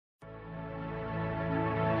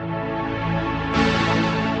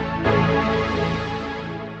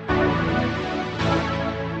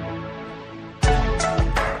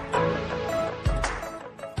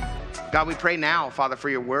God, we pray now, Father, for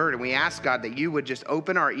your word, and we ask, God, that you would just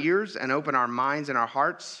open our ears and open our minds and our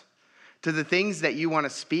hearts to the things that you want to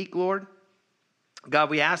speak, Lord. God,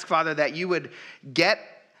 we ask, Father, that you would get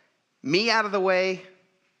me out of the way.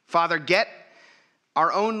 Father, get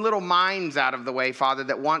our own little minds out of the way, Father,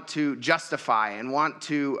 that want to justify and want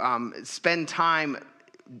to spend time,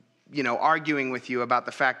 arguing with you about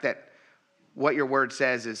the fact that what your word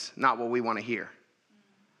says is not what we want to hear.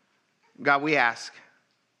 God, we ask,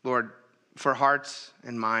 Lord, for hearts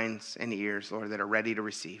and minds and ears, Lord, that are ready to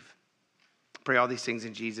receive. Pray all these things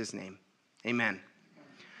in Jesus' name. Amen.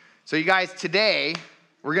 So you guys, today,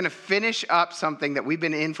 we're going to finish up something that we've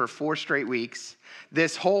been in for 4 straight weeks.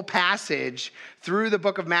 This whole passage through the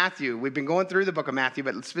book of Matthew. We've been going through the book of Matthew,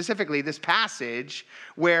 but specifically this passage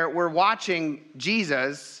where we're watching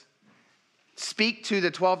Jesus speak to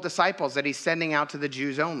the 12 disciples that he's sending out to the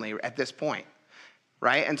Jews only at this point.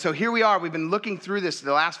 Right? And so here we are. We've been looking through this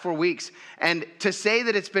the last 4 weeks. And to say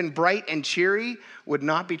that it's been bright and cheery would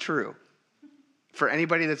not be true for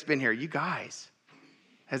anybody that's been here. You guys,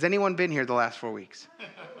 has anyone been here the last 4 weeks?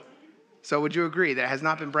 So would you agree that it has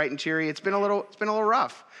not been bright and cheery? It's been a little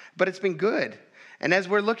rough, but it's been good. And as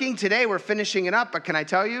we're looking today, we're finishing it up. But can I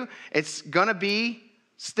tell you, it's going to be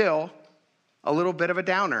still a little bit of a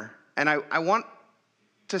downer. And I want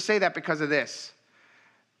to say that because of this.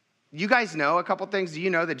 You guys know a couple things. Do you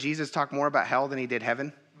know that Jesus talked more about hell than he did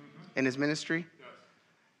heaven in his ministry? Yes.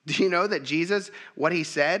 Do you know that Jesus, what he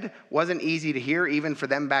said, wasn't easy to hear even for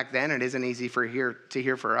them back then? It isn't easy to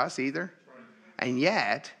hear for us either. Right. And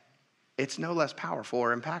yet, it's no less powerful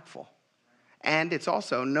or impactful. And it's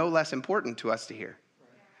also no less important to us to hear. Right.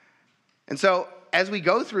 And so, as we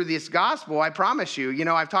go through this gospel, I promise you,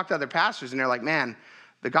 I've talked to other pastors and they're like, man,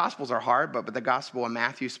 the gospels are hard, but the gospel of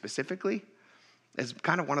Matthew specifically is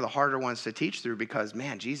kind of one of the harder ones to teach through because,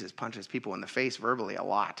 man, Jesus punches people in the face verbally a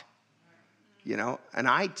lot, and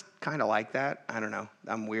I kind of like that. I don't know.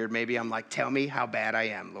 I'm weird. Maybe I'm like, tell me how bad I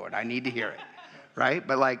am, Lord. I need to hear it, right?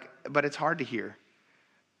 But it's hard to hear.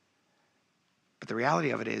 But the reality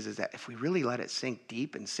of it is that if we really let it sink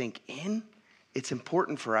deep and sink in, it's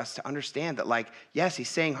important for us to understand that, yes, he's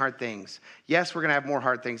saying hard things. Yes, we're going to have more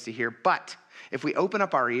hard things to hear, but if we open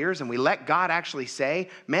up our ears and we let God actually say,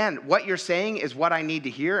 man, what you're saying is what I need to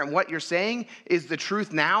hear, and what you're saying is the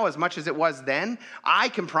truth now as much as it was then, I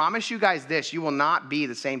can promise you guys this, you will not be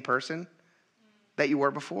the same person that you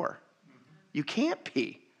were before. You can't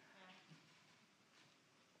be.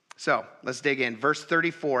 So let's dig in. Verse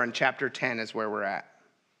 34 in chapter 10 is where we're at.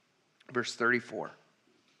 Verse 34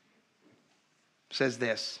 says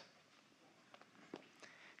this: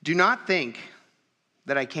 do not think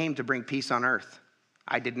that I came to bring peace on earth.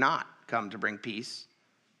 I did not come to bring peace,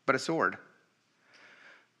 but a sword.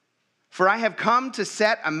 For I have come to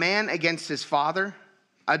set a man against his father,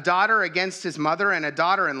 a daughter against his mother, and a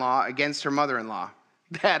daughter-in-law against her mother-in-law.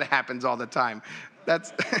 That happens all the time.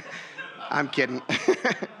 I'm kidding.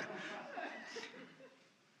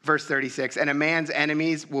 Verse 36, and a man's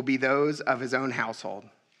enemies will be those of his own household.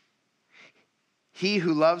 He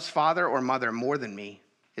who loves father or mother more than me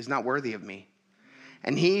is not worthy of me.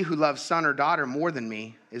 And he who loves son or daughter more than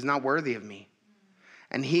me is not worthy of me.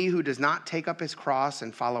 And he who does not take up his cross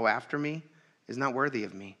and follow after me is not worthy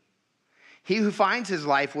of me. He who finds his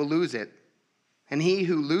life will lose it. And he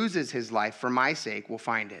who loses his life for my sake will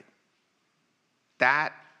find it.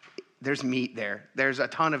 There's meat there. There's a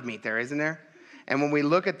ton of meat there, isn't there? And when we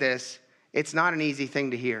look at this, it's not an easy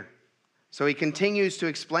thing to hear. So he continues to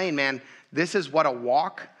explain, man, this is what a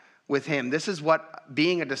walk with him, this is what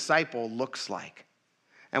being a disciple looks like.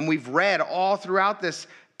 And we've read all throughout this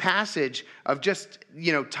passage of just,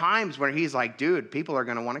 times where he's like, dude, people are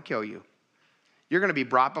going to want to kill you. You're going to be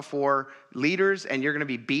brought before leaders and you're going to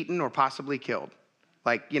be beaten or possibly killed.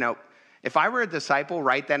 If I were a disciple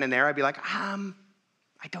right then and there, I'd be like, I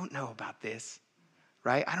don't know about this,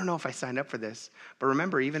 right? I don't know if I signed up for this. But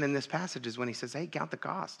remember, even in this passage is when he says, hey, count the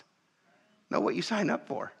cost. Know what you signed up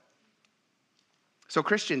for. So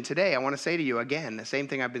Christian, today I want to say to you again, the same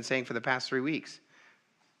thing I've been saying for the past 3 weeks.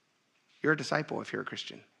 You're a disciple if you're a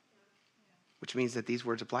Christian, which means that these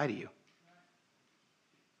words apply to you.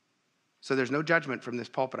 So there's no judgment from this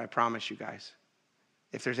pulpit, I promise you guys.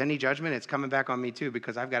 If there's any judgment, it's coming back on me too,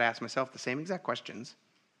 because I've got to ask myself the same exact questions.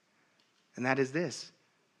 And that is this: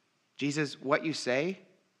 Jesus, what you say,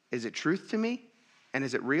 is it truth to me? And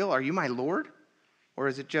is it real? Are you my Lord? Or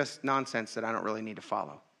is it just nonsense that I don't really need to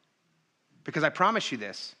follow? Because I promise you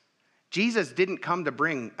this, Jesus didn't come to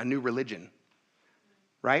bring a new religion,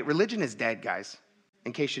 right? Religion is dead, guys,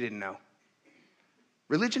 in case you didn't know.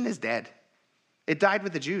 Religion is dead. It died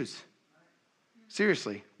with the Jews.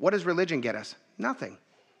 Seriously, what does religion get us? Nothing.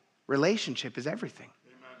 Relationship is everything.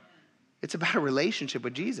 Amen. It's about a relationship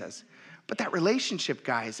with Jesus. But that relationship,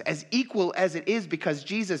 guys, as equal as it is because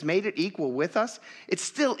Jesus made it equal with us, it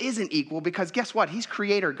still isn't equal because guess what? He's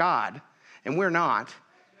creator God, and we're not.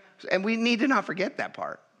 And we need to not forget that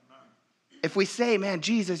part. If we say, man,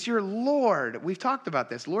 Jesus, you're Lord. We've talked about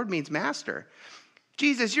this. Lord means master.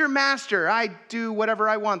 Jesus, you're master. I do whatever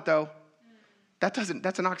I want, though. That's an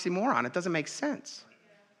oxymoron. It doesn't make sense.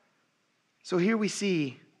 So here we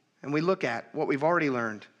see and we look at what we've already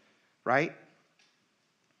learned, right?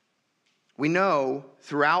 We know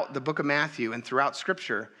throughout the book of Matthew and throughout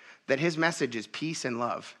Scripture that his message is peace and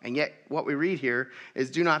love. And yet what we read here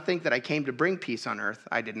is, do not think that I came to bring peace on earth.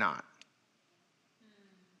 I did not.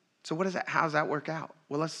 So how does that work out?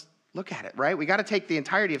 Well, let's look at it, right? We got to take the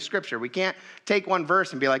entirety of Scripture. We can't take one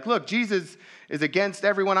verse and be like, look, Jesus is against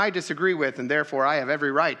everyone I disagree with, and therefore I have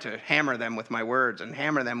every right to hammer them with my words and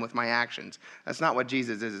hammer them with my actions. That's not what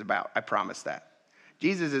Jesus is about. I promise that.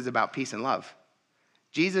 Jesus is about peace and love.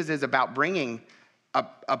 Jesus is about bringing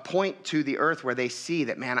a point to the earth where they see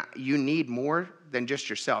that, man, you need more than just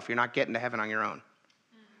yourself. You're not getting to heaven on your own.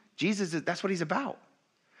 That's what he's about.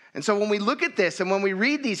 And so when we look at this and when we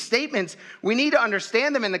read these statements, we need to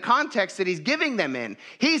understand them in the context that he's giving them in.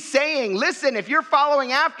 He's saying, listen, if you're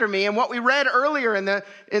following after me, and what we read earlier in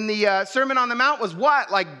the Sermon on the Mount was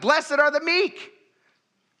what? Like, blessed are the meek.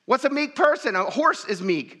 What's a meek person? A horse is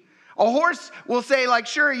meek. A horse will say, like,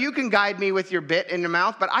 sure, you can guide me with your bit in your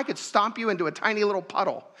mouth, but I could stomp you into a tiny little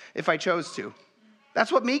puddle if I chose to.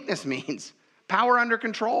 That's what meekness means. Power under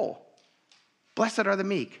control. Blessed are the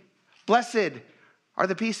meek. Blessed are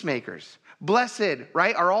the peacemakers. Blessed,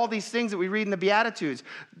 right, are all these things that we read in the Beatitudes.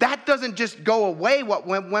 That doesn't just go away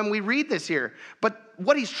when we read this here. But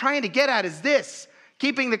what he's trying to get at is this,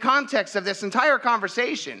 keeping the context of this entire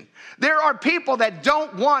conversation. There are people that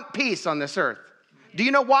don't want peace on this earth. Do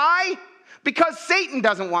you know why? Because Satan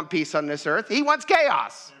doesn't want peace on this earth. He wants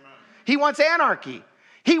chaos. Amen. He wants anarchy.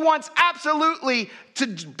 He wants absolutely to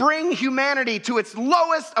bring humanity to its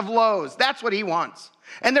lowest of lows. That's what he wants.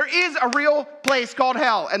 And there is a real place called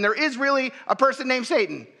hell. And there is really a person named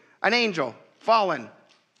Satan, an angel, fallen,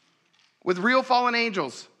 with real fallen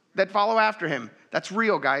angels that follow after him. That's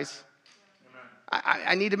real, guys.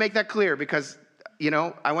 I need to make that clear because, you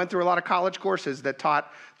know, I went through a lot of college courses that taught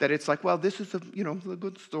that it's like, well, this is a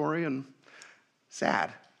good story and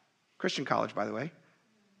sad. Christian college, by the way.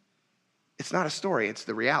 It's not a story. It's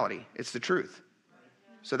the reality. It's the truth.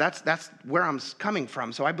 So that's where I'm coming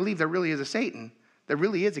from. So I believe there really is a Satan that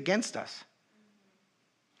really is against us.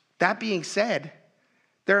 That being said,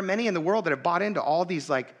 there are many in the world that have bought into all these,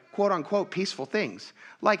 like, quote unquote peaceful things.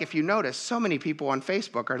 Like, if you notice, so many people on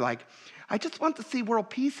Facebook are like, I just want to see world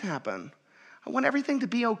peace happen. I want everything to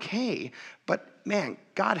be okay. But man,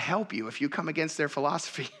 God help you if you come against their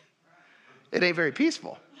philosophy. It ain't very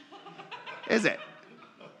peaceful, is it?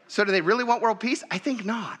 So do they really want world peace? I think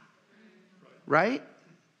not. Right?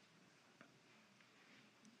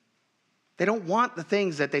 They don't want the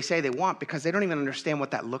things that they say they want because they don't even understand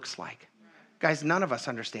what that looks like. Guys, none of us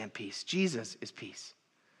understand peace. Jesus is peace.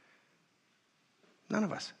 None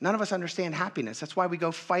of us. None of us understand happiness. That's why we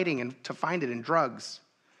go fighting to find it in drugs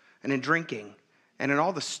and in drinking and in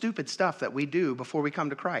all the stupid stuff that we do before we come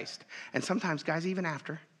to Christ. And sometimes, guys, even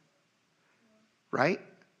after. Right?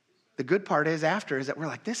 The good part is after is that we're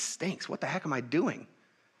like, this stinks. What the heck am I doing?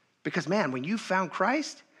 Because, man, when you found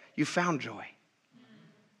Christ, you found joy.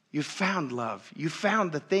 You found love. You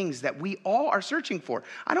found the things that we all are searching for.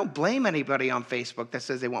 I don't blame anybody on Facebook that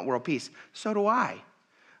says they want world peace. So do I.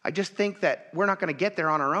 I just think that we're not going to get there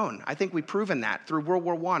on our own. I think we've proven that through World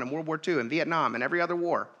War I and World War II and Vietnam and every other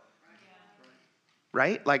war.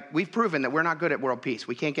 Right? Like, we've proven that we're not good at world peace.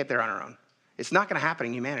 We can't get there on our own. It's not going to happen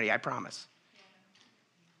in humanity, I promise.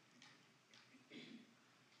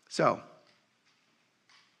 So,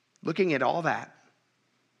 looking at all that,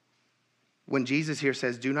 when Jesus here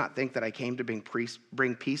says, do not think that I came to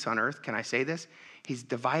bring peace on earth, can I say this? He's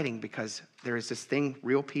dividing because there is this thing,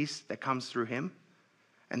 real peace, that comes through him,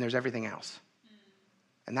 and there's everything else.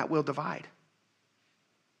 And that will divide.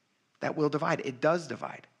 That will divide. It does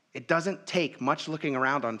divide. It doesn't take much looking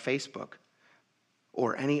around on Facebook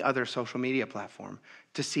or any other social media platform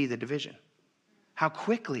to see the division. How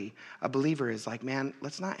quickly a believer is like, man,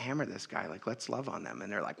 let's not hammer this guy. Like, let's love on them.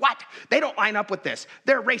 And they're like, what? They don't line up with this.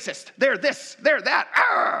 They're racist. They're this. They're that.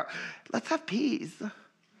 Arr! Let's have peace.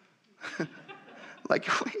 Like,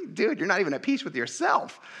 wait, dude, you're not even at peace with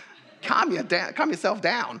yourself. Calm yourself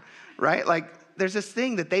down, right? Like, there's this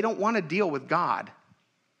thing that they don't want to deal with God.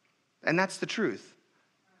 And that's the truth.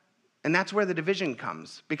 And that's where the division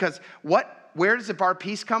comes. Because what where does our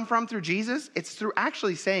peace come from through Jesus? It's through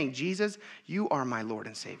actually saying, Jesus, you are my Lord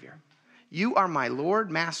and Savior. You are my Lord,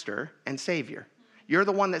 Master, and Savior. You're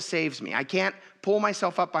the one that saves me. I can't pull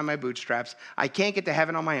myself up by my bootstraps. I can't get to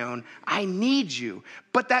heaven on my own. I need you.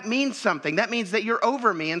 But that means something. That means that you're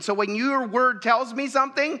over me. And so when your word tells me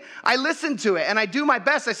something, I listen to it and I do my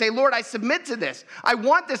best. I say, Lord, I submit to this. I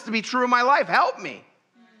want this to be true in my life. Help me.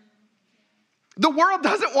 The world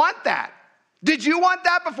doesn't want that. Did you want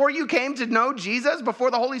that before you came to know Jesus,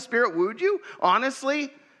 before the Holy Spirit wooed you? Honestly?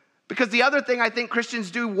 Because the other thing I think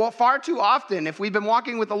Christians do far too often, if we've been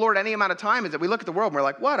walking with the Lord any amount of time, is that we look at the world and we're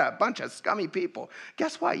like, what a bunch of scummy people.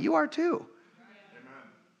 Guess what? You are too.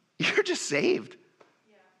 Amen. You're just saved.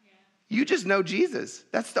 Yeah. You just know Jesus.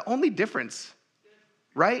 That's the only difference,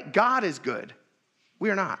 right? God is good. We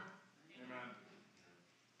are not. Amen.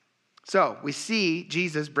 So we see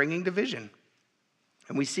Jesus bringing division,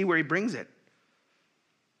 and we see where he brings it.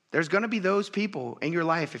 There's going to be those people in your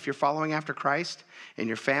life, if you're following after Christ, in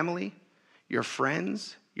your family, your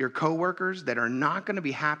friends, your coworkers, that are not going to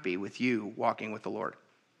be happy with you walking with the Lord.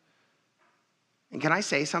 And can I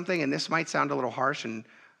say something? And this might sound a little harsh, and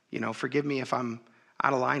forgive me if I'm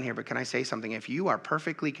out of line here, but can I say something? If you are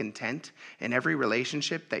perfectly content in every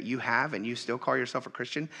relationship that you have and you still call yourself a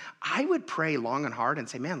Christian, I would pray long and hard and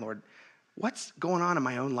say, man, Lord, what's going on in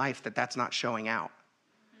my own life that's not showing out?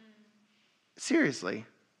 Seriously.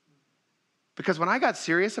 Because when I got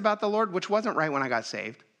serious about the Lord, which wasn't right when I got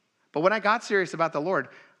saved, but when I got serious about the Lord,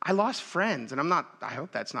 I lost friends. And I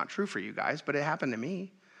hope that's not true for you guys, but it happened to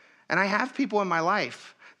me. And I have people in my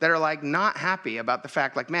life that are like not happy about the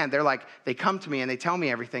fact, like, man, they come to me and they tell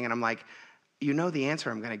me everything. And I'm like, you know the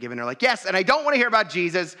answer I'm going to give. And they're like, yes, and I don't want to hear about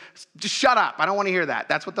Jesus. Just shut up. I don't want to hear that.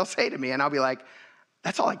 That's what they'll say to me. And I'll be like,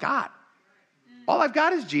 that's all I got. All I've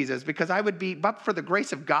got is Jesus, because I would be, but for the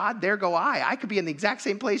grace of God, there go I. I could be in the exact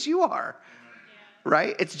same place you are.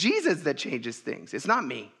 Right? It's Jesus that changes things. It's not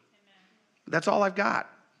me. Amen. That's all I've got.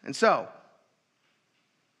 And so,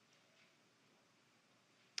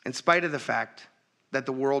 in spite of the fact that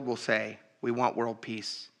the world will say, we want world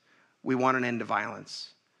peace, we want an end to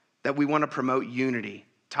violence, that we want to promote unity,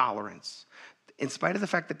 tolerance, in spite of the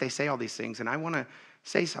fact that they say all these things, and I want to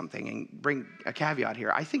say something and bring a caveat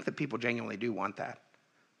here, I think that people genuinely do want that.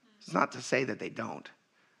 It's not to say that they don't.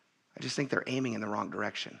 I just think they're aiming in the wrong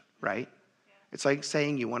direction, right? It's like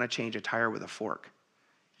saying you want to change a tire with a fork.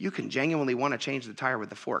 You can genuinely want to change the tire with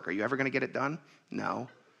the fork. Are you ever going to get it done? No.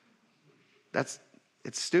 It's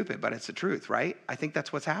stupid, but it's the truth, right? I think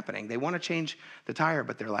that's what's happening. They want to change the tire,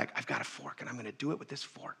 but they're like, I've got a fork, and I'm going to do it with this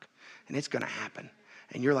fork, and it's going to happen.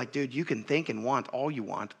 And you're like, dude, you can think and want all you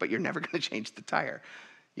want, but you're never going to change the tire.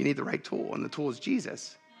 You need the right tool, and the tool is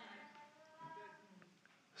Jesus.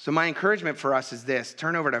 So my encouragement for us is this.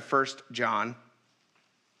 Turn over to 1 John.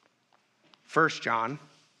 1 John,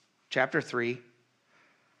 chapter 3,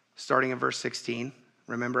 starting in verse 16.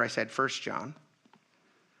 Remember, I said 1 John,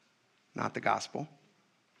 not the gospel.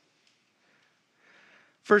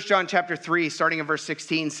 1 John chapter 3, starting in verse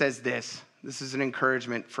 16, says this. This is an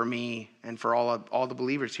encouragement for me and for all the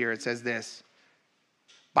believers here. It says this.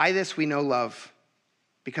 By this we know love,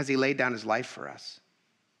 because he laid down his life for us.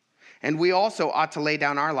 And we also ought to lay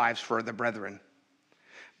down our lives for the brethren.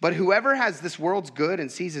 But whoever has this world's good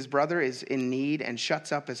and sees his brother is in need and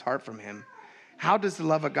shuts up his heart from him, how does the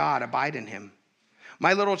love of God abide in him?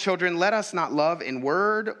 My little children, let us not love in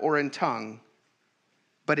word or in tongue,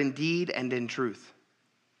 but in deed and in truth.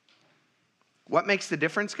 What makes the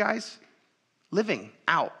difference, guys? Living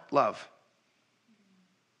out love.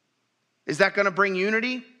 Is that going to bring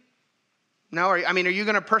unity? No. Are you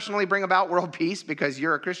going to personally bring about world peace because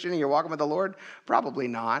you're a Christian and you're walking with the Lord? Probably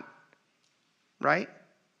not. Right?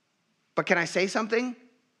 But can I say something?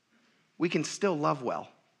 We can still love well.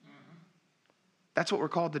 That's what we're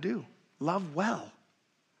called to do. Love well.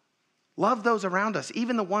 Love those around us,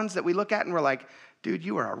 even the ones that we look at and we're like, dude,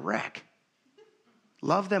 you are a wreck.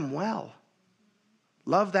 Love them well.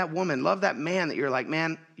 Love that woman. Love that man that you're like,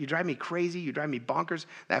 man, you drive me crazy. You drive me bonkers.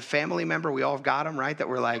 That family member, we all have got them, right? That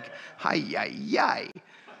we're like, hi, yi.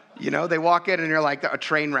 They walk in and you're like a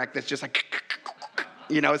train wreck that's just like,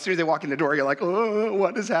 as soon as they walk in the door, you're like, oh,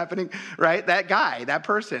 what is happening, right? That guy, that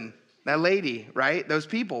person, that lady, right? Those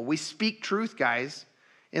people, we speak truth, guys,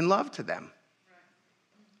 in love to them.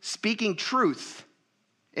 Speaking truth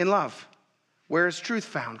in love. Where is truth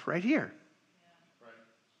found? Right here.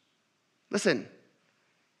 Listen,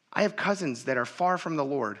 I have cousins that are far from the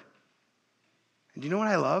Lord. And do you know what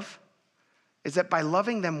I love? Is that by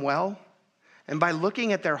loving them well and by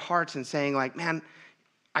looking at their hearts and saying like, man,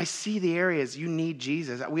 I see the areas you need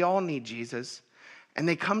Jesus. We all need Jesus. And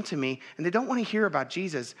they come to me, and they don't want to hear about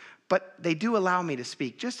Jesus, but they do allow me to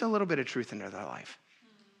speak just a little bit of truth into their life.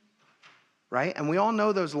 Right? And we all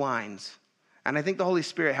know those lines. And I think the Holy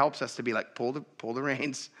Spirit helps us to be like, pull the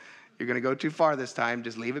reins. You're going to go too far this time.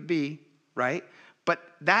 Just leave it be. Right? But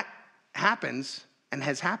that happens and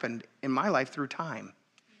has happened in my life through time.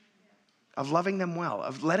 Of loving them well.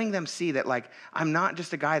 Of letting them see that, like, I'm not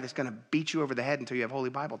just a guy that's going to beat you over the head until you have Holy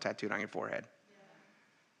Bible tattooed on your forehead.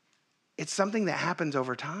 It's something that happens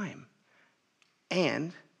over time.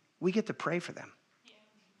 And we get to pray for them.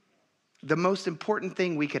 The most important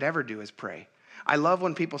thing we could ever do is pray. I love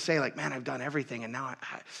when people say, like, man, I've done everything, and now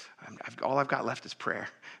all I've got left is prayer.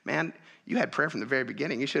 Man, you had prayer from the very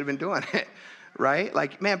beginning. You should have been doing it, right?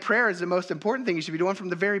 Like, man, prayer is the most important thing you should be doing from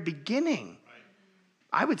the very beginning.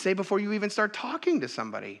 I would say before you even start talking to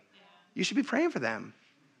somebody, you should be praying for them.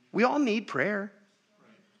 We all need prayer.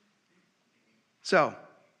 So,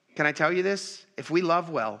 can I tell you this? If we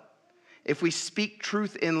love well, if we speak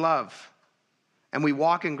truth in love, and we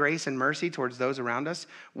walk in grace and mercy towards those around us,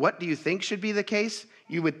 what do you think should be the case?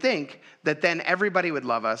 You would think that then everybody would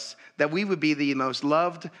love us, that we would be the most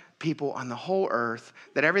loved people on the whole earth,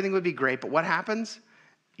 that everything would be great. But what happens?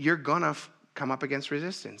 You're going to come up against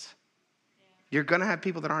resistance. You're going to have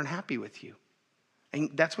people that aren't happy with you. And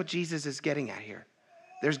that's what Jesus is getting at here.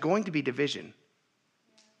 There's going to be division.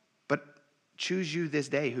 But choose you this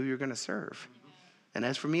day who you're going to serve. And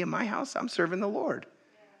as for me and my house, I'm serving the Lord.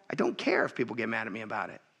 I don't care if people get mad at me about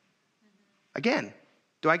it. Again,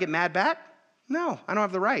 do I get mad back? No, I don't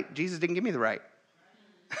have the right. Jesus didn't give me the right.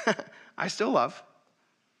 I still love.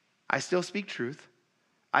 I still speak truth.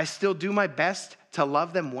 I still do my best to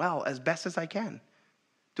love them well as best as I can.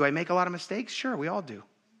 Do I make a lot of mistakes? Sure, we all do.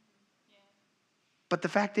 But the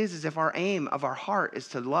fact is if our aim of our heart is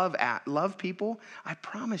to love people, I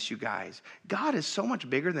promise you guys, God is so much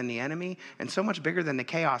bigger than the enemy and so much bigger than the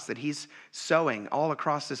chaos that he's sowing all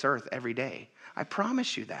across this earth every day. I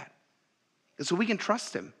promise you that. And so we can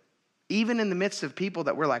trust him, even in the midst of people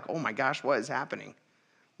that we're like, oh my gosh, what is happening?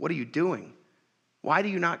 What are you doing? Why do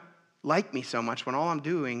you not like me so much when all I'm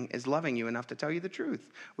doing is loving you enough to tell you the truth?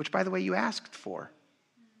 Which, by the way, you asked for.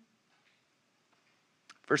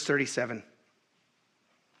 Verse 37.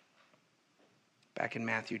 Back in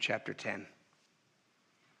Matthew chapter 10.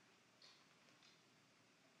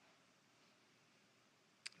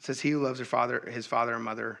 It says, he who loves his father and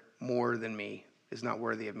mother more than me is not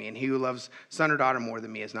worthy of me. And he who loves son or daughter more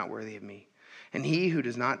than me is not worthy of me. And he who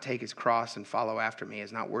does not take his cross and follow after me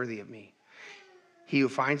is not worthy of me. He who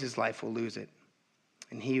finds his life will lose it.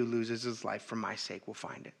 And he who loses his life for my sake will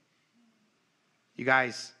find it. You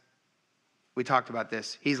guys, we talked about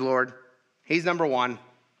this. He's Lord. He's number one.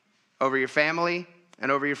 Over your family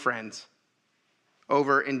and over your friends.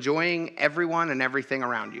 Over enjoying everyone and everything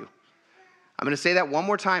around you. I'm going to say that one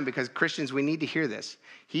more time because Christians, we need to hear this.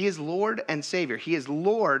 He is Lord and Savior. He is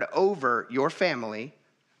Lord over your family,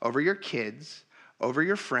 over your kids, over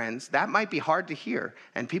your friends. That might be hard to hear,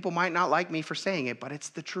 and people might not like me for saying it, but it's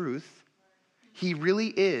the truth. He really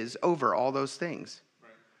is over all those things.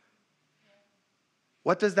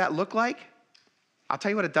 What does that look like? I'll tell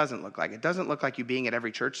you what it doesn't look like. It doesn't look like you being at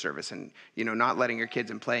every church service and, not letting your kids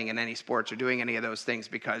and playing in any sports or doing any of those things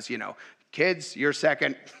because, kids, you're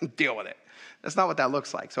second, deal with it. That's not what that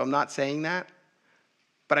looks like. So I'm not saying that.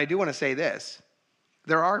 But I do want to say this.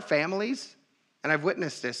 There are families, and I've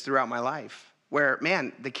witnessed this throughout my life, where,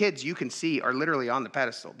 man, the kids you can see are literally on the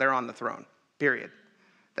pedestal. They're on the throne, period.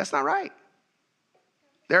 That's not right.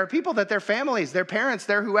 There are people that their families, their parents,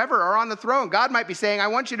 their whoever are on the throne. God might be saying, I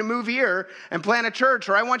want you to move here and plant a church,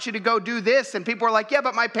 or I want you to go do this. And people are like, yeah,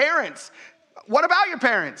 but my parents. What about your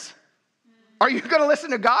parents? Are you going to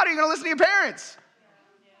listen to God or are you going to listen to your parents?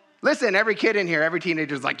 Listen, every kid in here, every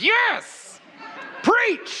teenager is like, yes,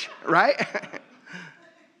 preach, right?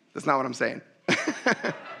 That's not what I'm saying.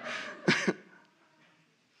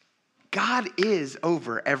 God is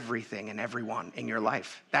over everything and everyone in your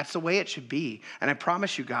life. That's the way it should be. And I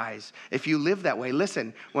promise you guys, if you live that way,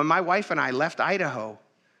 listen, when my wife and I left Idaho,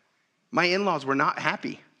 my in-laws were not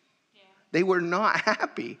happy. Yeah. They were not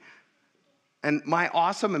happy. And my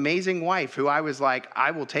awesome, amazing wife, who I was like,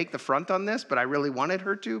 I will take the front on this, but I really wanted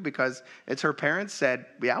her to because it's her parents, said,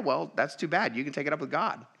 yeah, well, that's too bad. You can take it up with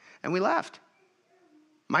God. And we left.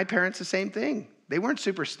 My parents, the same thing. They weren't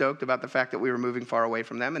super stoked about the fact that we were moving far away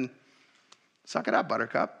from them. And suck it up,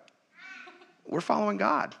 Buttercup. We're following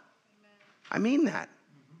God. I mean that.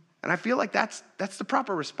 And I feel like that's the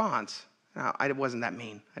proper response. Now, I wasn't that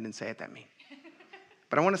mean. I didn't say it that mean.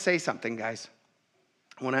 But I want to say something, guys.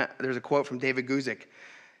 There's a quote from David Guzik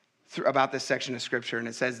about this section of Scripture, and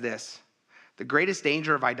it says this. The greatest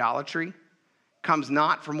danger of idolatry comes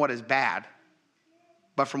not from what is bad,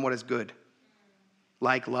 but from what is good,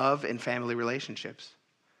 like love and family relationships.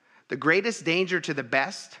 The greatest danger to the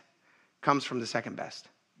best comes from the second best.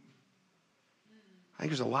 I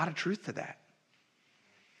think there's a lot of truth to that.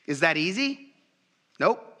 Is that easy?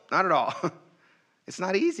 Nope, not at all. It's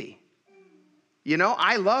not easy. You know,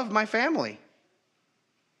 I love my family.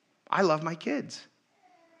 I love my kids.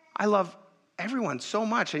 I love everyone so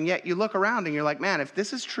much, and yet you look around and you're like, man, if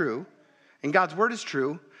this is true, and God's word is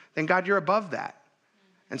true, then God, you're above that.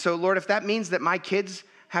 And so, Lord, if that means that my kids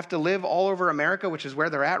have to live all over America, which is where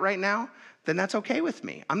they're at right now, then that's okay with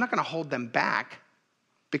me. I'm not going to hold them back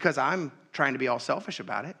because I'm trying to be all selfish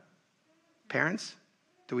about it. Parents,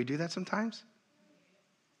 do we do that sometimes?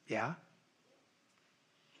 Yeah.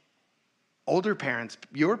 Older parents,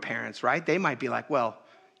 your parents, right? They might be like, well,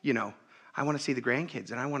 you know, I want to see the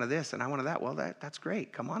grandkids, and I want to this, and I want to that. Well, that's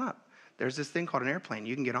great. Come on up. There's this thing called an airplane.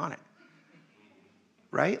 You can get on it.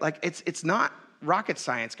 Right? Like, it's not rocket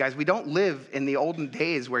science, guys. We don't live in the olden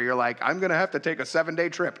days where you're like, I'm going to have to take a 7-day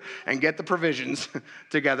trip and get the provisions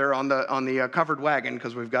together on the covered wagon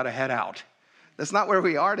because we've got to head out. That's not where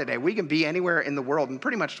we are today. We can be anywhere in the world in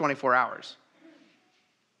pretty much 24 hours.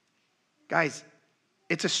 Guys,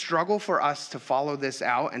 it's a struggle for us to follow this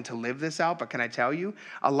out and to live this out, but can I tell you,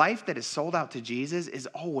 a life that is sold out to Jesus is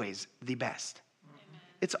always the best. Amen.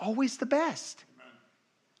 It's always the best. Amen.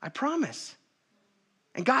 I promise.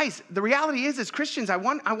 And guys, the reality is, as Christians, I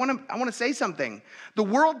want to say something. The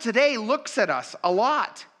world today looks at us a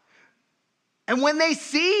lot. And when they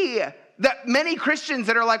see that many Christians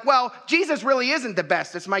that are like, well, Jesus really isn't the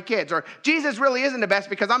best, it's my kids. Or Jesus really isn't the best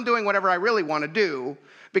because I'm doing whatever I really want to do.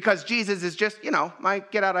 Because Jesus is just, you know, my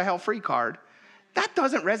get out of hell free card. That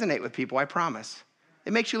doesn't resonate with people, I promise.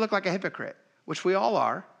 It makes you look like a hypocrite, which we all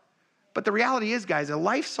are. But the reality is, guys, a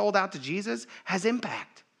life sold out to Jesus has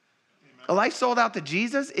impact. Amen. A life sold out to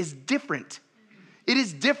Jesus is different. It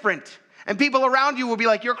is different. And people around you will be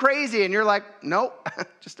like, you're crazy. And you're like, nope,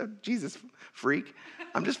 just a Jesus freak.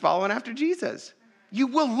 I'm just following after Jesus. You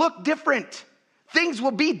will look different. Things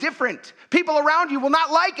will be different. People around you will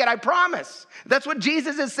not like it, I promise. That's what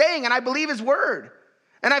Jesus is saying, and I believe his word.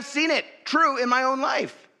 And I've seen it true in my own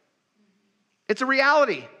life. It's a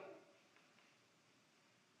reality.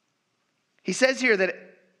 He says here that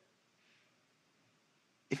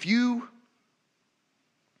if you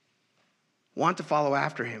want to follow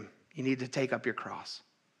after him, you need to take up your cross.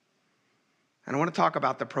 And I want to talk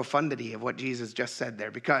about the profundity of what Jesus just said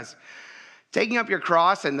there, because taking up your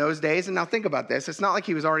cross in those days, and now think about this, it's not like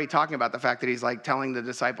he was already talking about the fact that he's like telling the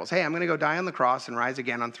disciples, hey, I'm going to go die on the cross and rise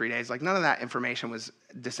again on 3 days. Like, none of that information was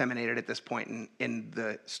disseminated at this point in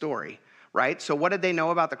the story, right? So what did they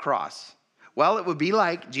know about the cross? Well, it would be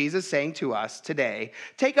like Jesus saying to us today,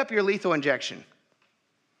 take up your lethal injection.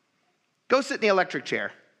 Go sit in the electric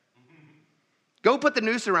chair. Go put the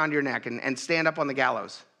noose around your neck and stand up on the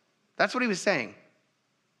gallows. That's what he was saying.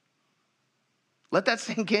 Let that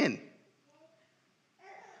sink in.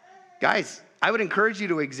 Guys, I would encourage you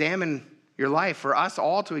to examine your life, for us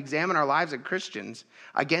all to examine our lives as Christians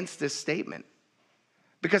against this statement.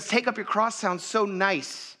 Because take up your cross sounds so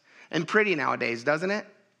nice and pretty nowadays, doesn't it?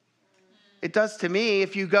 It does to me.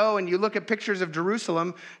 If you go and you look at pictures of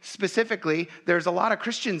Jerusalem specifically, there's a lot of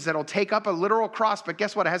Christians that'll take up a literal cross, but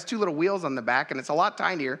guess what? It has 2 little wheels on the back, and it's a lot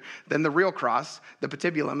tinier than the real cross, the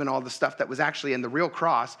patibulum and all the stuff that was actually in the real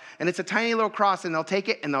cross. And it's a tiny little cross, and they'll take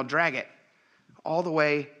it and they'll drag it all the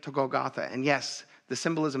way to Golgotha. And yes, the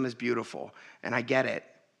symbolism is beautiful, and I get it,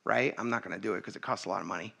 right? I'm not going to do it because it costs a lot of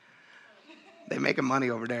money. They're making money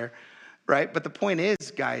over there, right? But the point is,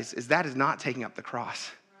 guys, is that is not taking up the cross.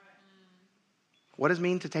 What does it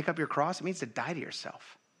mean to take up your cross? It means to die to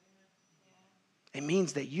yourself. It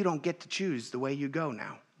means that you don't get to choose the way you go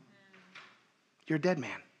now. You're a dead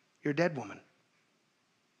man. You're a dead woman.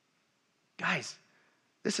 Guys,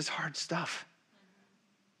 this is hard stuff.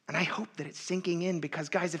 And I hope that it's sinking in, because,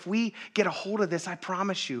 guys, if we get a hold of this, I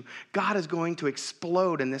promise you, God is going to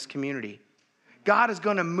explode in this community. God is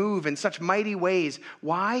going to move in such mighty ways.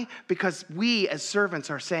 Why? Because we as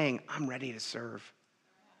servants are saying, I'm ready to serve.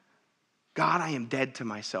 God, I am dead to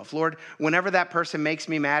myself. Lord, whenever that person makes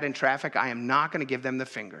me mad in traffic, I am not going to give them the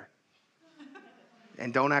finger.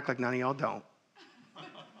 And don't act like none of y'all don't.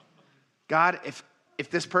 God, if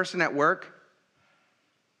this person at work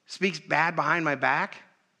speaks bad behind my back,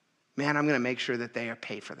 man, I'm going to make sure that they are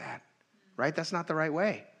paid for that. Right? That's not the right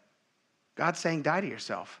way. God's saying, die to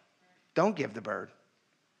yourself. Don't give the bird.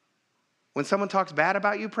 When someone talks bad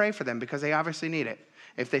about you, pray for them, because they obviously need it.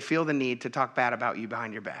 If they feel the need to talk bad about you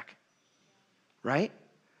behind your back. Right?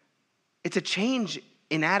 It's a change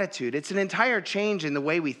in attitude. It's an entire change in the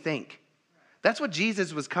way we think. That's what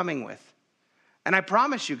Jesus was coming with. And I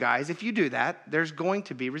promise you guys, if you do that, there's going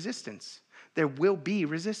to be resistance. There will be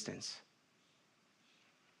resistance.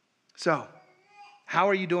 So, how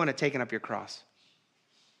are you doing at taking up your cross?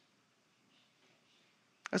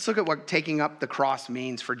 Let's look at what taking up the cross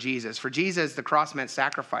means for Jesus. For Jesus, the cross meant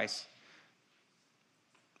sacrifice,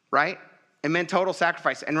 right? It meant total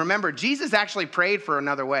sacrifice. And remember, Jesus actually prayed for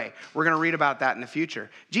another way. We're going to read about that in the future.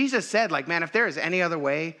 Jesus said, like, man, if there is any other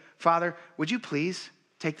way, Father, would you please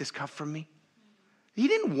take this cup from me? He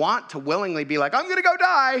didn't want to willingly be like, I'm going to go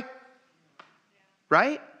die,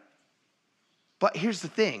 right? But here's the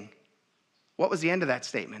thing. What was the end of that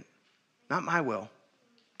statement? Not my will,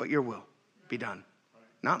 but your will be done.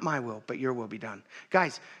 Not my will, but your will be done.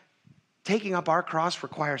 Guys, taking up our cross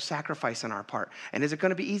requires sacrifice on our part. And is it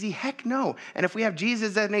going to be easy? Heck no. And if we have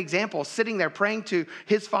Jesus as an example, sitting there praying to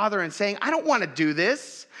his Father and saying, I don't want to do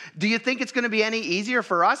this, do you think it's going to be any easier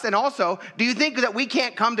for us? And also, do you think that we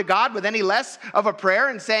can't come to God with any less of a prayer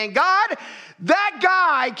and saying, God, that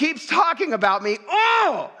guy keeps talking about me.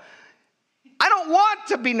 Oh, I don't want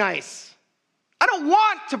to be nice. I don't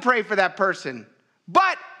want to pray for that person.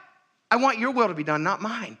 But I want your will to be done, not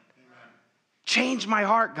mine. Amen. Change my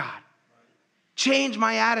heart, God. Change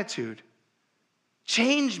my attitude.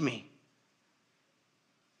 Change me.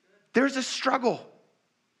 There's a struggle.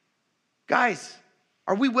 Guys,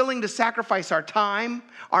 are we willing to sacrifice our time,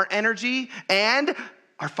 our energy, and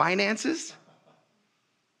our finances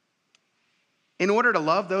in order to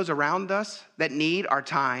love those around us that need our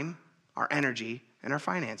time, our energy, and our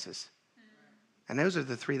finances? And those are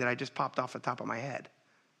the three that I just popped off the top of my head.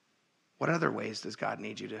 What other ways does God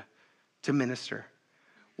need you to minister?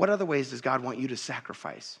 What other ways does God want you to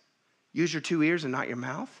sacrifice? Use your 2 ears and not your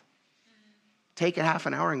mouth? Take a half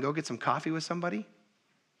an hour and go get some coffee with somebody?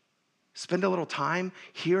 Spend a little time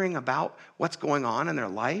hearing about what's going on in their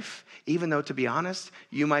life, even though, to be honest,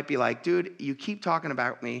 you might be like, dude, you keep talking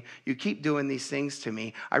about me. You keep doing these things to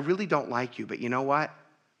me. I really don't like you, but you know what?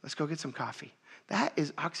 Let's go get some coffee. That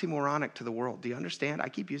is oxymoronic to the world. Do you understand? I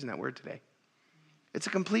keep using that word today. It's a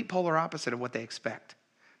complete polar opposite of what they expect.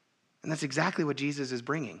 And that's exactly what Jesus is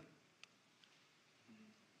bringing.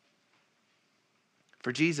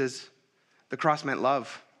 For Jesus, the cross meant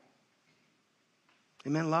love.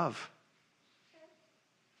 It meant love.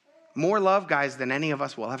 More love, guys, than any of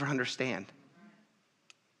us will ever understand.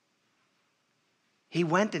 He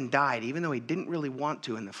went and died, even though he didn't really want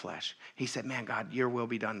to in the flesh. He said, man, God, your will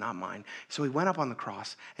be done, not mine. So he went up on the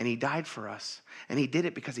cross and he died for us. And he did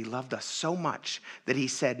it because he loved us so much that he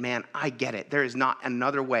said, man, I get it. There is not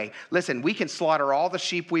another way. Listen, we can slaughter all the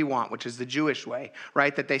sheep we want, which is the Jewish way,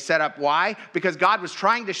 right? That they set up. Why? Because God was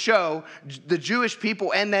trying to show the Jewish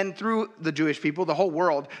people, and then through the Jewish people, the whole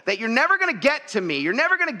world, that you're never going to get to me. You're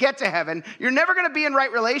never going to get to heaven. You're never going to be in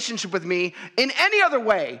right relationship with me in any other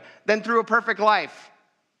way than through a perfect life.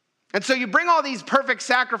 And so you bring all these perfect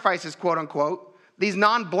sacrifices, quote unquote, these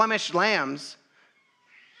non-blemished lambs,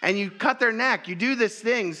 and you cut their neck. You do these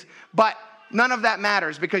things, but none of that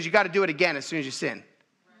matters because you got to do it again as soon as you sin.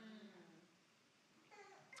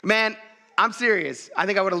 Man, I'm serious. I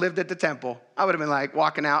think I would have lived at the temple. I would have been like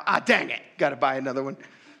walking out. Dang it. Got to buy another one.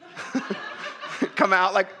 Come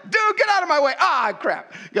out like, dude, get out of my way.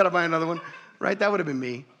 Crap. Got to buy another one. Right? That would have been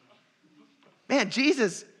me. Man,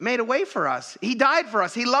 Jesus made a way for us. He died for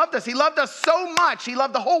us. He loved us. He loved us so much. He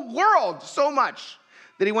loved the whole world so much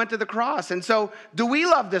that he went to the cross. And so do we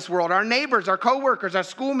love this world, our neighbors, our coworkers, our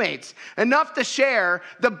schoolmates, enough to share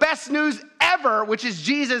the best news ever, which is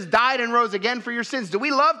Jesus died and rose again for your sins? Do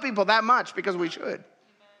we love people that much? Because we should.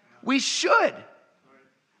 We should.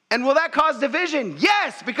 And will that cause division?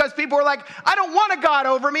 Yes, because people are like, I don't want a God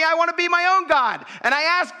over me. I want to be my own God. And I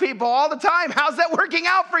ask people all the time, how's that working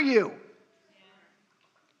out for you?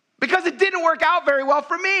 Because it didn't work out very well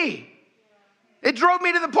for me. It drove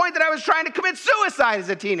me to the point that I was trying to commit suicide as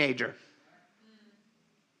a teenager.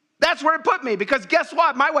 That's where it put me, because guess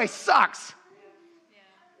what? My way sucks.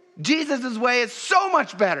 Jesus' way is so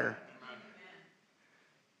much better.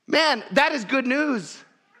 Man, that is good news.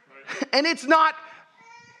 And it's not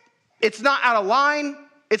out of line.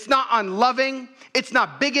 It's not unloving. It's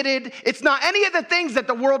not bigoted. It's not any of the things that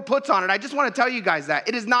the world puts on it. I just want to tell you guys that.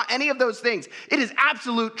 It is not any of those things. It is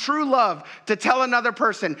absolute true love to tell another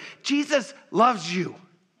person, Jesus loves you.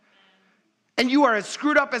 And you are as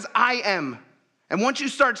screwed up as I am. And once you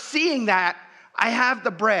start seeing that, I have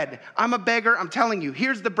the bread. I'm a beggar. I'm telling you,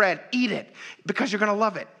 here's the bread. Eat it because you're going to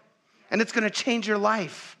love it. And it's going to change your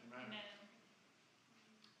life. Amen.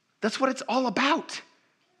 That's what it's all about.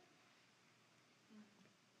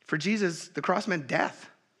 For Jesus, the cross meant death.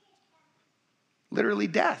 Literally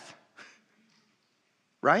death.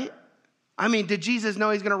 Right? I mean, did Jesus know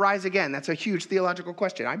he's going to rise again? That's a huge theological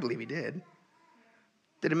question. I believe he did.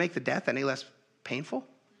 Did it make the death any less painful?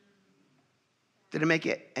 Did it make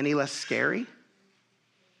it any less scary?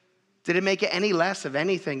 Did it make it any less of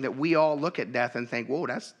anything that we all look at death and think, whoa,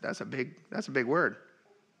 that's a big word?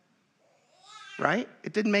 Right?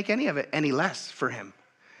 It didn't make any of it any less for him.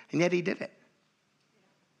 And yet he did it.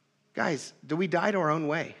 Guys, do we die to our own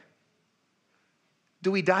way? Do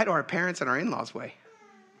we die to our parents and our in-laws' way?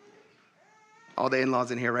 All the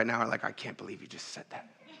in-laws in here right now are like, I can't believe you just said that.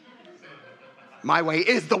 My way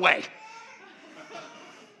is the way.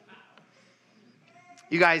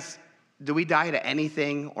 You guys, do we die to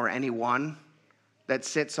anything or anyone that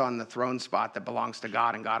sits on the throne spot that belongs to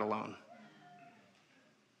God and God alone?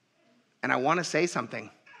 And I want to say something.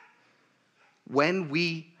 When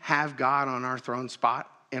we have God on our throne spot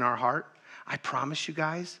in our heart, I promise you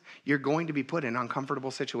guys, you're going to be put in uncomfortable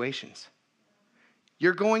situations.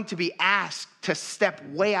 You're going to be asked to step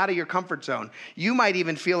way out of your comfort zone. You might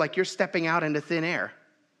even feel like you're stepping out into thin air.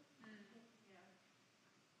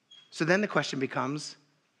 So then the question becomes,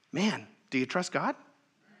 man, do you trust God?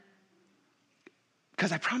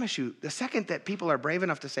 Because I promise you, the second that people are brave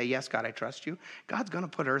enough to say, yes, God, I trust you, God's going to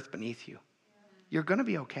put earth beneath you. You're going to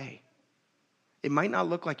be okay. It might not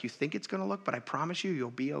look like you think it's going to look, but I promise you, you'll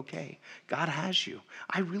be okay. God has you.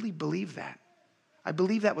 I really believe that. I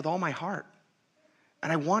believe that with all my heart.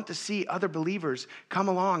 And I want to see other believers come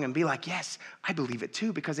along and be like, yes, I believe it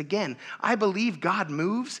too. Because again, I believe God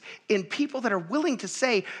moves in people that are willing to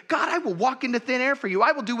say, God, I will walk into thin air for you.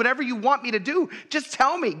 I will do whatever you want me to do. Just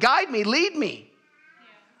tell me, guide me, lead me.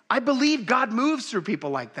 I believe God moves through people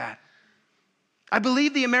like that. I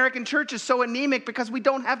believe the American church is so anemic because we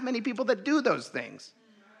don't have many people that do those things.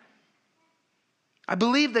 I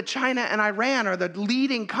believe that China and Iran are the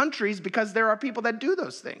leading countries because there are people that do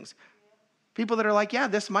those things. People that are like, yeah,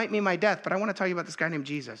 this might mean my death, but I want to tell you about this guy named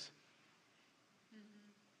Jesus.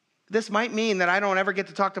 This might mean that I don't ever get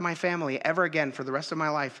to talk to my family ever again for the rest of my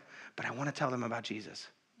life, but I want to tell them about Jesus.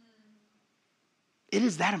 It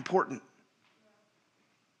is that important.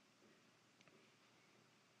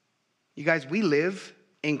 You guys, we live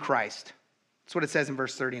in Christ. That's what it says in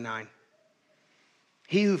verse 39.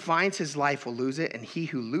 He who finds his life will lose it, and he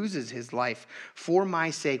who loses his life for my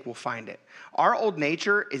sake will find it. Our old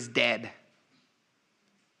nature is dead.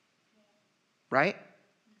 Right?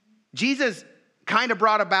 Jesus kind of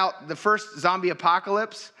brought about the first zombie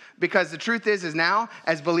apocalypse because the truth is now,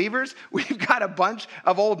 as believers, we've got a bunch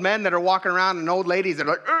of old men that are walking around and old ladies that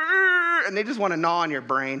are like, "Arr!" And they just want to gnaw on your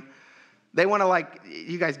brain. They want to like,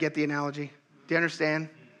 you guys get the analogy? Do you understand?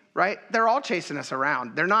 Right? They're all chasing us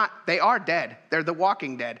around. They are dead. They're the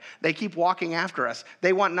walking dead. They keep walking after us.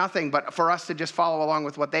 They want nothing but for us to just follow along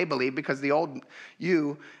with what they believe because the old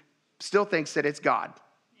you still thinks that it's God.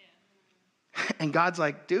 And God's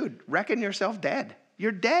like, dude, reckon yourself dead.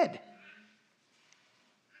 You're dead.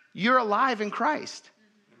 You're alive in Christ.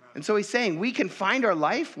 And so he's saying we can find our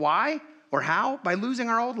life. Why or how? By losing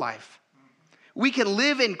our old life. We can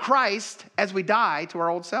live in Christ as we die to our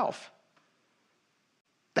old self.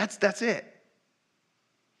 That's it.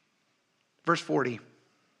 Verse 40.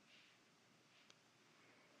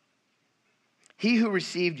 He who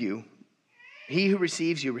receives you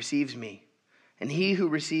receives me. And he who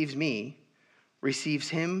receives me receives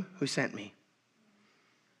him who sent me.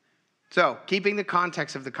 So, keeping the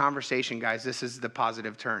context of the conversation, guys, this is the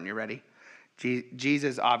positive turn. You ready?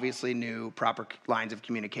 Jesus obviously knew proper lines of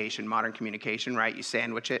communication, modern communication, right? You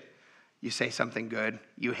sandwich it. You say something good.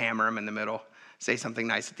 You hammer them in the middle. Say something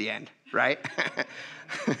nice at the end, right?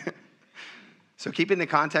 So, keeping the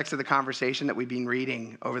context of the conversation that we've been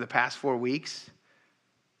reading over the past 4 weeks,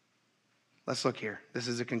 let's look here. This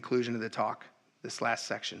is the conclusion of the talk, this last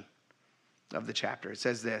section of the chapter. It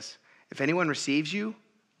says this: if anyone receives you,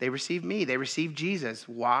 they receive me. They receive Jesus.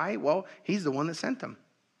 Why? Well, he's the one that sent them.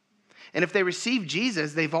 And if they receive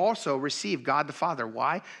Jesus, they've also received God the Father.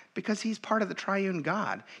 Why? Because he's part of the triune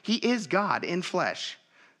God. He is God in flesh.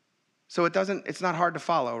 So it's not hard to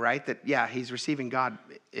follow, right? That, yeah, he's receiving God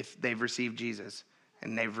if they've received Jesus.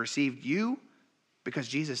 And they've received you because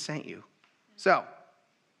Jesus sent you. So,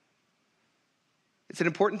 it's an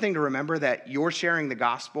important thing to remember that you're sharing the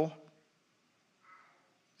gospel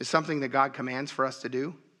is something that God commands for us to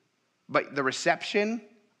do. But the reception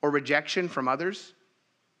or rejection from others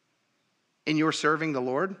in your serving the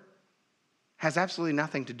Lord has absolutely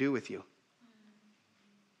nothing to do with you.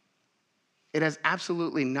 It has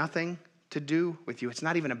absolutely nothing to do with you. It's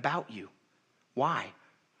not even about you. Why?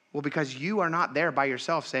 Well, because you are not there by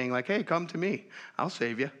yourself saying like, hey, come to me. I'll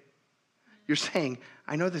save you. You're saying,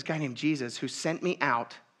 I know this guy named Jesus who sent me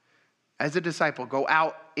out as a disciple, go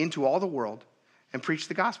out into all the world and preach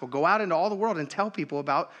the gospel. Go out into all the world and tell people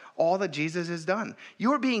about all that Jesus has done.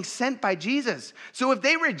 You are being sent by Jesus. So if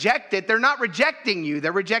they reject it, they're not rejecting you.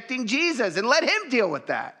 They're rejecting Jesus, and let him deal with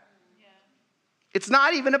that. Yeah. It's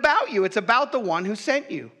not even about you. It's about the one who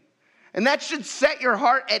sent you. And that should set your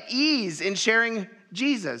heart at ease in sharing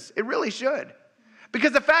Jesus. It really should.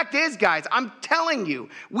 Because the fact is, guys, I'm telling you,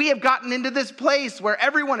 we have gotten into this place where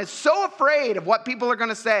everyone is so afraid of what people are going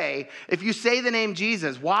to say if you say the name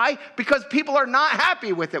Jesus. Why? Because people are not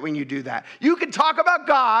happy with it when you do that. You can talk about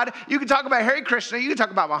God, you can talk about Hare Krishna, you can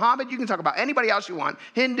talk about Muhammad, you can talk about anybody else you want,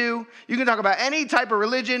 Hindu, you can talk about any type of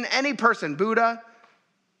religion, any person, Buddha.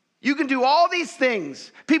 You can do all these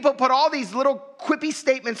things. People put all these little quippy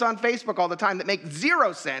statements on Facebook all the time that make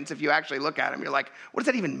zero sense if you actually look at them. You're like, what does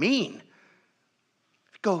that even mean?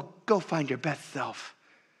 Go find your best self.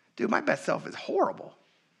 Dude, my best self is horrible.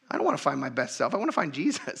 I don't want to find my best self. I want to find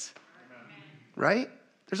Jesus. Amen. Right?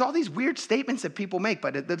 There's all these weird statements that people make,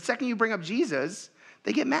 but the second you bring up Jesus,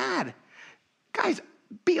 they get mad. Guys,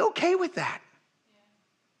 be okay with that.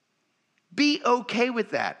 Be okay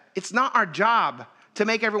with that. It's not our job to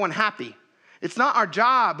make everyone happy. It's not our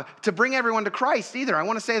job to bring everyone to Christ either. I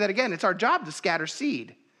want to say that again. It's our job to scatter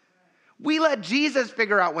seed. We let Jesus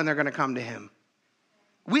figure out when they're going to come to him.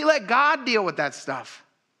 We let God deal with that stuff.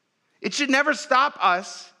 It should never stop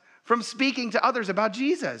us from speaking to others about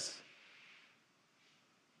Jesus.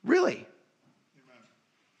 Really. Amen.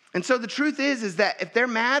 And so the truth is that if they're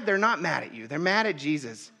mad, they're not mad at you. They're mad at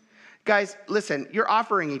Jesus. Guys, listen, you're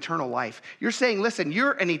offering eternal life. You're saying, listen,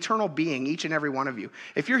 you're an eternal being, each and every one of you.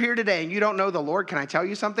 If you're here today and you don't know the Lord, can I tell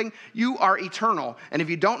you something? You are eternal. And if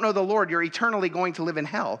you don't know the Lord, you're eternally going to live in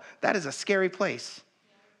hell. That is a scary place.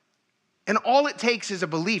 And all it takes is a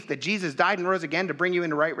belief that Jesus died and rose again to bring you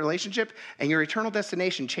into right relationship, and your eternal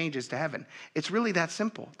destination changes to heaven. It's really that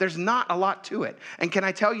simple. There's not a lot to it. And can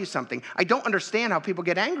I tell you something? I don't understand how people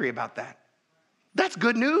get angry about that. That's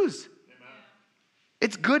good news. Amen.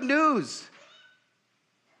 It's good news.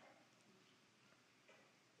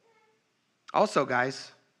 Also,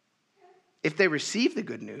 guys, if they receive the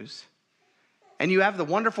good news, and you have the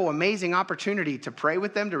wonderful, amazing opportunity to pray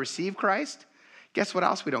with them to receive Christ, guess what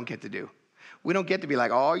else we don't get to do? We don't get to be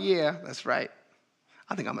like, oh, yeah, that's right.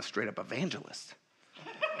 I think I'm a straight-up evangelist.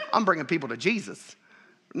 I'm bringing people to Jesus.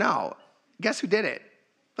 No. Guess who did it?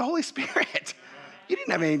 The Holy Spirit. You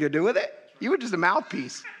didn't have anything to do with it. You were just a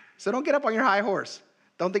mouthpiece. So don't get up on your high horse.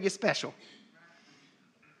 Don't think you're special.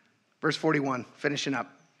 Verse 41, finishing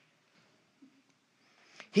up.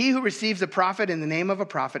 He who receives a prophet in the name of a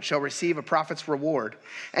prophet shall receive a prophet's reward.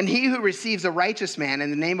 And he who receives a righteous man in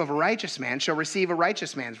the name of a righteous man shall receive a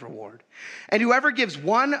righteous man's reward. And whoever gives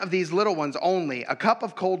one of these little ones only a cup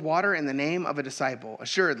of cold water in the name of a disciple,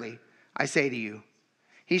 assuredly, I say to you,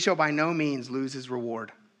 he shall by no means lose his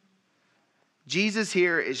reward. Jesus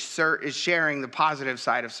here is sharing the positive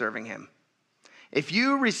side of serving him. If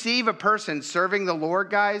you receive a person serving the Lord,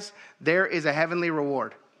 guys, there is a heavenly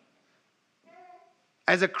reward.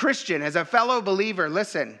 As a Christian, as a fellow believer,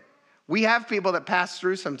 listen, we have people that pass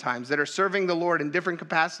through sometimes that are serving the Lord in different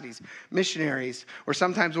capacities, missionaries, or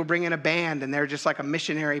sometimes we'll bring in a band and they're just like a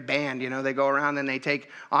missionary band. You know, they go around and they take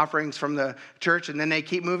offerings from the church and then they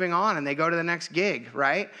keep moving on and they go to the next gig,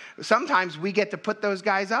 right? Sometimes we get to put those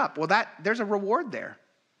guys up. Well, there's a reward there,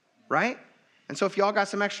 right? And so if y'all got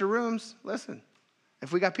some extra rooms, listen,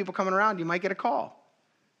 if we got people coming around, you might get a call.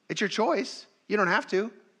 It's your choice. You don't have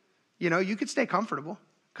to. You know, you could stay comfortable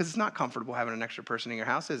because it's not comfortable having an extra person in your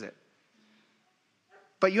house, is it?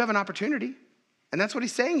 But you have an opportunity. And that's what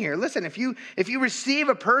he's saying here. Listen, if you receive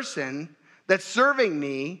a person that's serving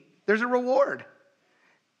me, there's a reward.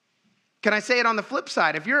 Can I say it on the flip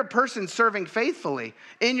side? If you're a person serving faithfully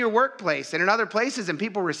in your workplace and in other places and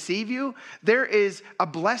people receive you, there is a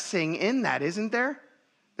blessing in that, isn't there?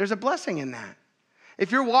 There's a blessing in that.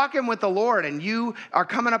 If you're walking with the Lord and you are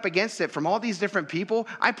coming up against it from all these different people,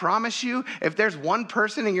 I promise you, if there's one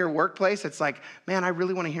person in your workplace that's like, man, I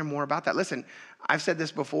really want to hear more about that. Listen, I've said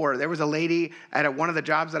this before. There was a lady at one of the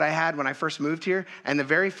jobs that I had when I first moved here, and the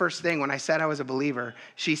very first thing when I said I was a believer,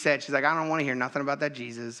 she's like, I don't want to hear nothing about that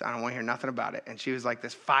Jesus. I don't want to hear nothing about it. And she was like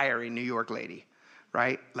this fiery New York lady,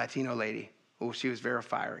 right? Latino lady. Oh, she was very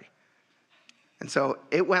fiery. And so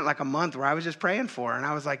it went like a month where I was just praying for her, and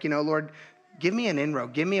I was like, Lord, give me an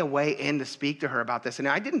inroad. Give me a way in to speak to her about this. And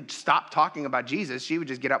I didn't stop talking about Jesus. She would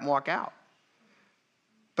just get up and walk out.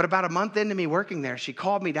 But about a month into me working there, she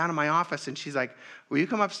called me down to my office and she's like, will you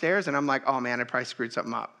come upstairs? And I'm like, oh man, I probably screwed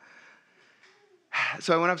something up.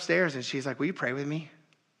 So I went upstairs and she's like, will you pray with me?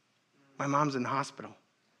 My mom's in the hospital.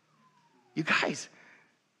 You guys,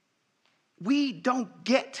 we don't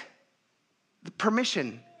get the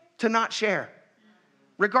permission to not share,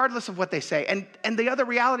 regardless of what they say. And the other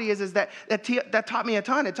reality is that taught me a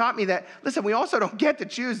ton. It taught me that, listen, we also don't get to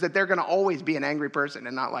choose that they're going to always be an angry person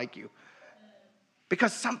and not like you.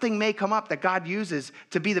 Because something may come up that God uses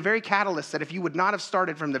to be the very catalyst that if you would not have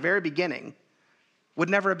started from the very beginning, would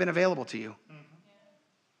never have been available to you.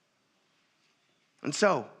 And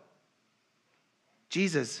so,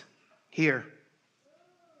 Jesus here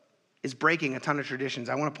is breaking a ton of traditions.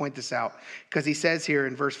 I want to point this out because he says here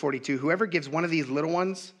in verse 42, whoever gives one of these little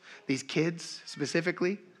ones, these kids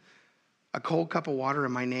specifically, a cold cup of water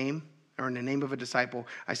in my name or in the name of a disciple,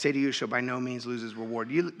 I say to you, shall by no means lose his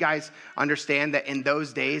reward. You guys understand that in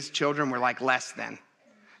those days, children were like less than.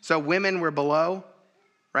 So women were below,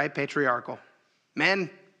 right? Patriarchal. Men,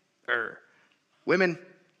 women,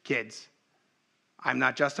 kids. I'm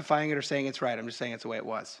not justifying it or saying it's right. I'm just saying it's the way it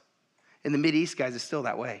was. In the Mideast, guys, it's still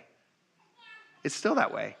that way. It's still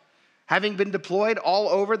that way. Having been deployed all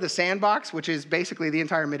over the sandbox, which is basically the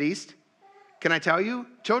entire Mideast, can I tell you,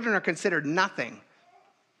 children are considered nothing.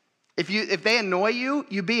 If they annoy you,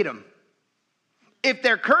 you beat them. If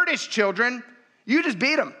they're Kurdish children, you just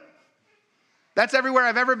beat them. That's everywhere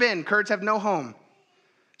I've ever been. Kurds have no home.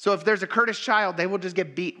 So if there's a Kurdish child, they will just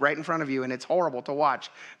get beat right in front of you, and it's horrible to watch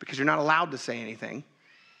because you're not allowed to say anything.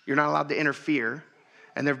 You're not allowed to interfere,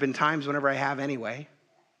 and there have been times whenever I have anyway.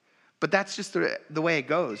 But that's just the way it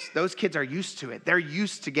goes. Those kids are used to it. They're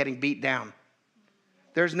used to getting beat down.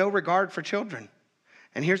 There's no regard for children.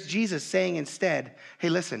 And here's Jesus saying instead, hey,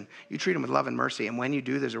 listen, you treat them with love and mercy, and when you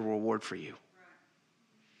do, there's a reward for you.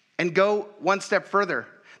 And go one step further.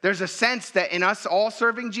 There's a sense that in us all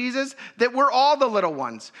serving Jesus, that we're all the little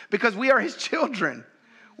ones because we are his children.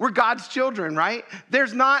 We're God's children, right?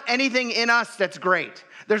 There's not anything in us that's great.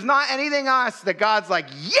 There's not anything in us that God's like,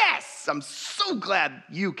 yes, I'm so glad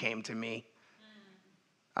you came to me.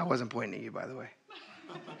 I wasn't pointing at you, by the way.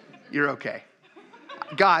 You're okay.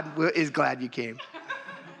 God is glad you came.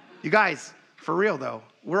 You guys, for real though,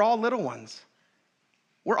 we're all little ones.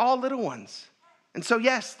 We're all little ones. And so,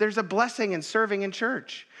 yes, there's a blessing in serving in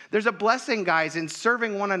church. There's a blessing, guys, in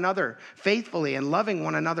serving one another faithfully and loving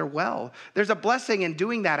one another well. There's a blessing in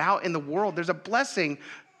doing that out in the world. There's a blessing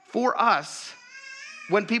for us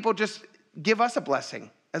when people just give us a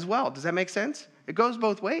blessing as well. Does that make sense? It goes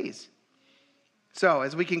both ways. So,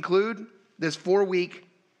 as we conclude this 4-week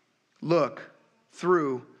look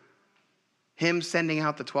through him sending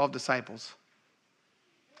out the 12 disciples,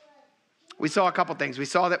 we saw a couple things. We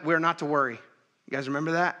saw that we're not to worry. You guys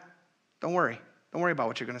remember that? Don't worry. Don't worry about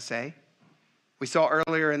what you're going to say. We saw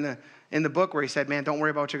earlier in the book where he said, man, don't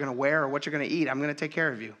worry about what you're going to wear or what you're going to eat. I'm going to take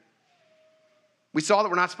care of you. We saw that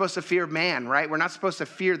we're not supposed to fear man, right? We're not supposed to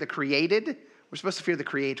fear the created. We're supposed to fear the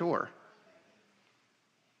creator.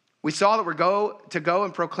 We saw that we're to go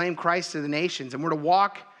and proclaim Christ to the nations, and we're to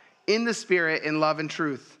walk in the Spirit in love and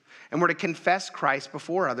truth. And we're to confess Christ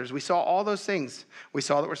before others. We saw all those things. We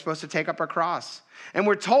saw that we're supposed to take up our cross. And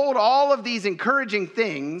we're told all of these encouraging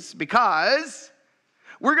things because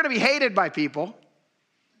we're going to be hated by people.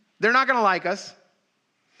 They're not going to like us.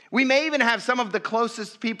 We may even have some of the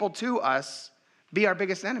closest people to us be our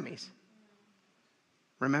biggest enemies.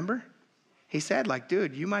 Remember? He said, like,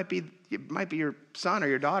 dude, it might be your son or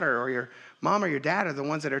your daughter or your mom or your dad are the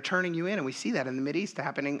ones that are turning you in. And we see that in the Mideast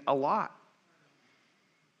happening a lot.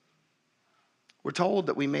 We're told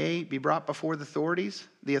that we may be brought before the authorities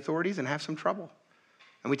and have some trouble.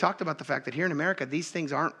 And we talked about the fact that here in America, these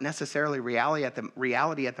things aren't necessarily reality at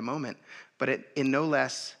the moment, but in no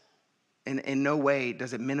way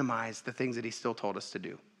does it minimize the things that he still told us to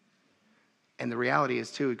do. And the reality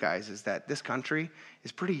is too, guys, is that this country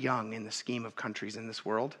is pretty young in the scheme of countries in this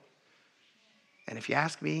world. And if you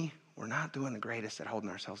ask me, we're not doing the greatest at holding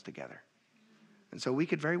ourselves together. And so we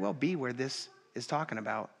could very well be where this is talking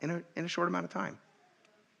about in a short amount of time.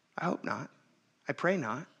 I hope not. I pray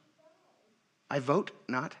not. I vote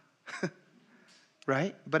not.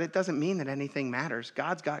 Right? But it doesn't mean that anything matters.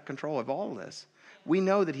 God's got control of all of this. We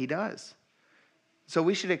know that he does. So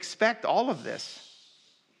we should expect all of this.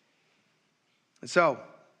 And so,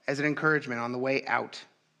 as an encouragement on the way out,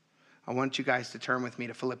 I want you guys to turn with me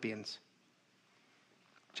to Philippians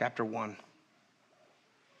chapter 1.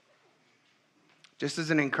 Just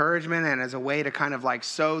as an encouragement and as a way to kind of like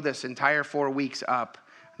sew this entire 4 weeks up,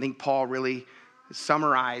 I think Paul really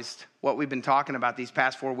summarized what we've been talking about these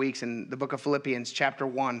past 4 weeks in the book of Philippians, chapter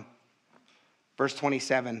 1, verse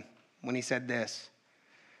 27, when he said this: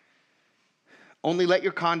 only let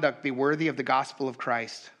your conduct be worthy of the gospel of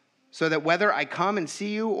Christ, so that whether I come and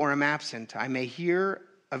see you or am absent, I may hear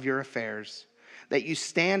of your affairs, that you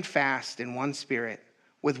stand fast in one spirit,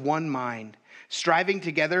 with one mind, striving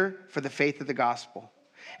together for the faith of the gospel,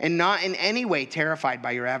 and not in any way terrified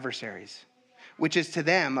by your adversaries, which is to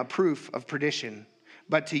them a proof of perdition,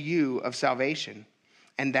 but to you of salvation,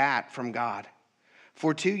 and that from God.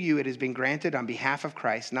 For to you it has been granted on behalf of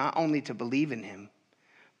Christ not only to believe in him,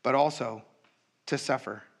 but also to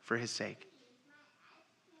suffer for his sake.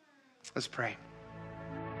 Let's pray.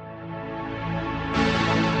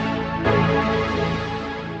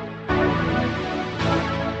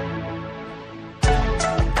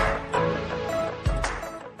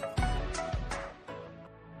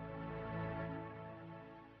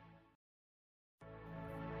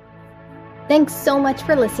 Thanks so much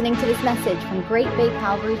for listening to this message from Great Bay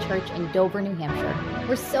Calvary Church in Dover, New Hampshire.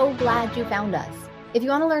 We're so glad you found us. If you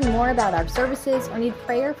want to learn more about our services or need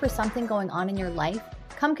prayer for something going on in your life,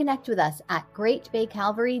 come connect with us at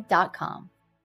greatbaycalvary.com.